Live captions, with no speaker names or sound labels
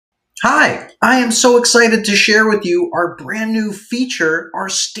Hi, I am so excited to share with you our brand new feature, our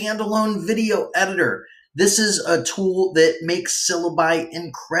standalone video editor. This is a tool that makes Syllaby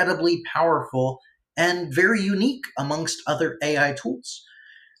incredibly powerful and very unique amongst other AI tools.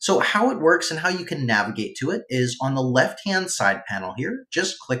 So how it works and how you can navigate to it is on the left-hand side panel here.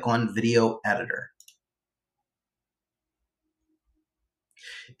 Just click on Video Editor.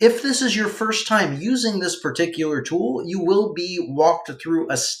 If this is your first time using this particular tool, you will be walked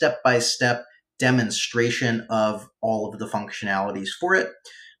through a step-by-step demonstration of all of the functionalities for it.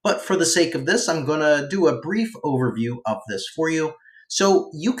 But for the sake of this, I'm going to do a brief overview of this for you.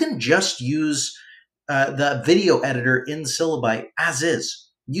 So you can just use the video editor in Syllaby as is.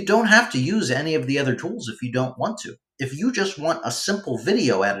 You don't have to use any of the other tools if you don't want to. If you just want a simple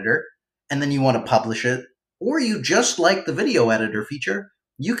video editor and then you want to publish it, or you just like the video editor feature,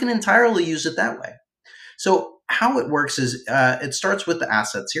 you can entirely use it that way. So how it works is it starts with the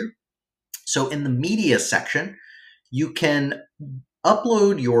assets here. So in the media section, you can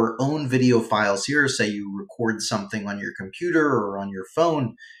upload your own video files here. Say you record something on your computer or on your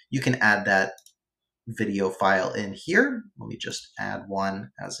phone, you can add that video file in here. Let me just add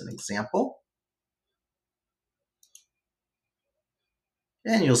one as an example.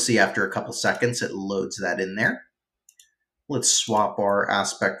 And you'll see after a couple seconds, it loads that in there. Let's swap our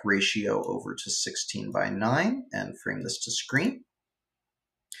aspect ratio over to 16:9 and frame this to screen.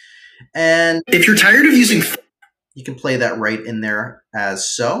 And if you're tired of using, you can play that right in there as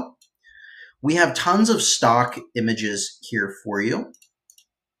so. We have tons of stock images here for you.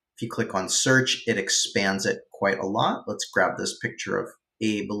 If you click on search, it expands it quite a lot. Let's grab this picture of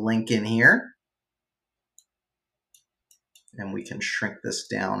Abe Lincoln here. And we can shrink this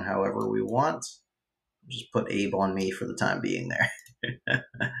down however we want. Just put Abe on me for the time being there.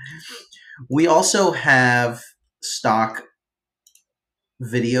 We also have stock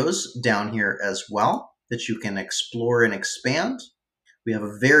videos down here as well that you can explore and expand. We have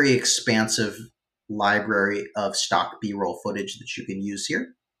a very expansive library of stock B-roll footage that you can use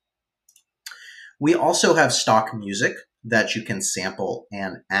here. We also have stock music that you can sample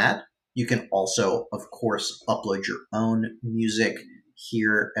and add. You can also, of course, upload your own music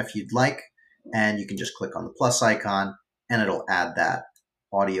here if you'd like. And you can just click on the plus icon and it'll add that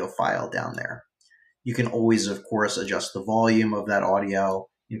audio file down there. You can always, of course, adjust the volume of that audio,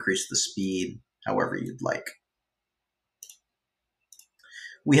 increase the speed, however you'd like.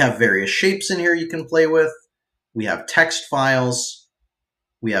 We have various shapes in here you can play with. We have text files.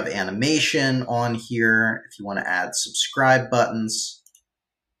 We have animation on here. If you want to add subscribe buttons,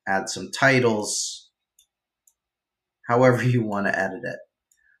 add some titles, however you want to edit it.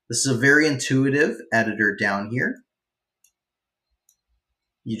 This is a very intuitive editor down here.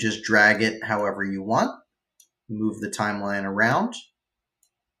 You just drag it however you want. Move the timeline around.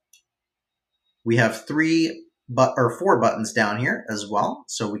 We have 4 buttons down here as well.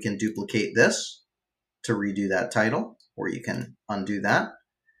 So we can duplicate this to redo that title, or you can undo that.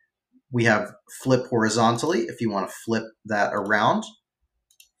 We have flip horizontally if you want to flip that around.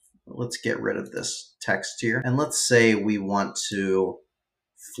 Let's get rid of this text here. And let's say we want to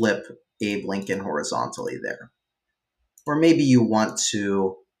flip Abe Lincoln horizontally there. Or maybe you want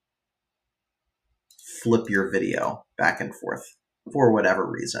to flip your video back and forth for whatever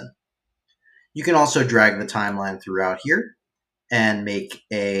reason. You can also drag the timeline throughout here and make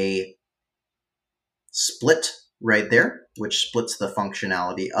a split right there, which splits the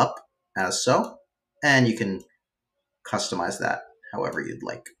functionality up as so. And you can customize that however you'd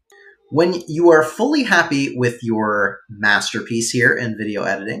like. When you are fully happy with your masterpiece here in video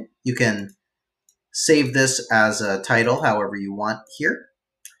editing, you can save this as a title however you want here.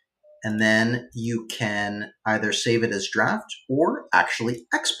 And then you can either save it as draft or actually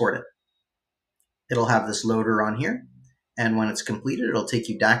export it. It'll have this loader on here. And when it's completed, it'll take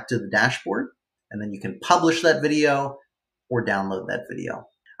you back to the dashboard. And then you can publish that video or download that video.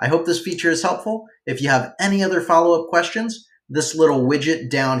 I hope this feature is helpful. If you have any other follow-up questions, this little widget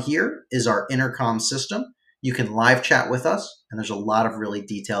down here is our intercom system. You can live chat with us, and there's a lot of really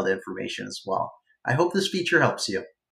detailed information as well. I hope this feature helps you.